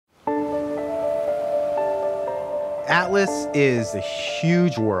Atlas is a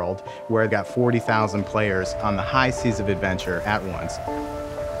huge world where it got 40,000 players on the high seas of adventure at once.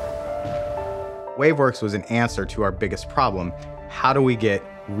 WaveWorks was an answer to our biggest problem. How do we get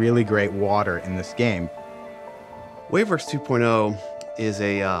really great water in this game? WaveWorks 2.0 is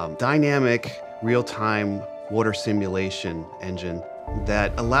a dynamic, real-time water simulation engine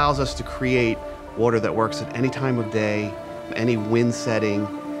that allows us to create water that works at any time of day, any wind setting,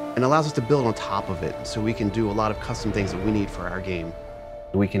 and allows us to build on top of it, so we can do a lot of custom things that we need for our game.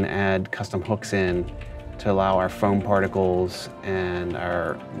 We can add custom hooks in to allow our foam particles and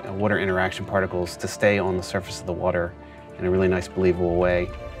our water interaction particles to stay on the surface of the water in a really nice, believable way,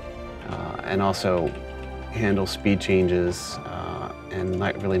 and also handle speed changes and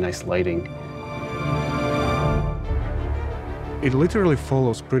really nice lighting. It literally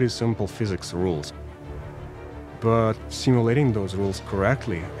follows pretty simple physics rules. But simulating those rules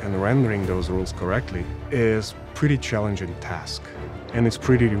correctly and rendering those rules correctly is a pretty challenging task. And it's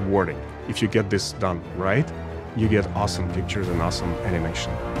pretty rewarding. If you get this done right, you get awesome pictures and awesome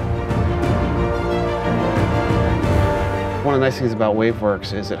animation. One of the nice things about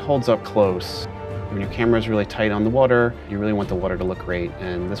WaveWorks is it holds up close. When your camera is really tight on the water, you really want the water to look great,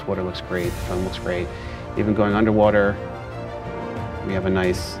 and this water looks great, the film looks great. Even going underwater, we have a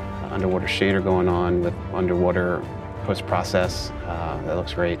nice underwater shader going on with underwater post-process that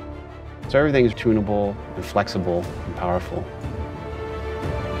looks great. So everything is tunable and flexible and powerful.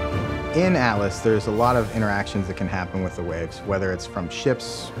 In Atlas, there's a lot of interactions that can happen with the waves, whether it's from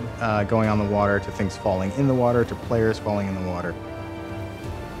ships going on the water to things falling in the water to players falling in the water.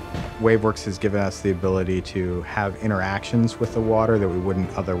 WaveWorks has given us the ability to have interactions with the water that we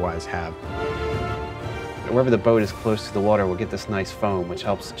wouldn't otherwise have. Wherever the boat is close to the water, we'll get this nice foam, which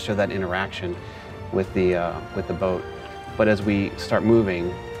helps show that interaction with the boat. But as we start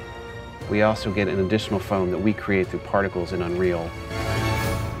moving, we also get an additional foam that we create through particles in Unreal.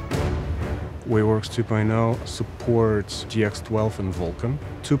 WaveWorks 2.0 supports GX12 and Vulkan.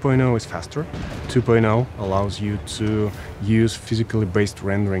 2.0 is faster. 2.0 allows you to use physically based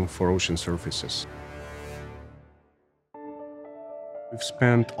rendering for ocean surfaces. We've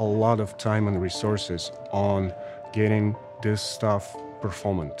spent a lot of time and resources on getting this stuff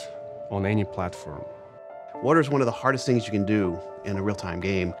performant on any platform. Water is one of the hardest things you can do in a real-time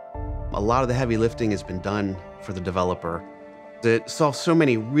game. A lot of the heavy lifting has been done for the developer. It solves so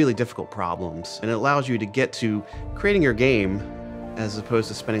many really difficult problems, and it allows you to get to creating your game as opposed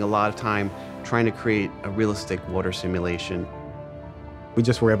to spending a lot of time trying to create a realistic water simulation. We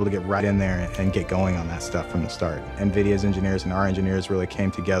just were able to get right in there and get going on that stuff from the start. NVIDIA's engineers and our engineers really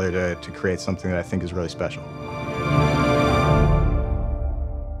came together to create something that I think is really special.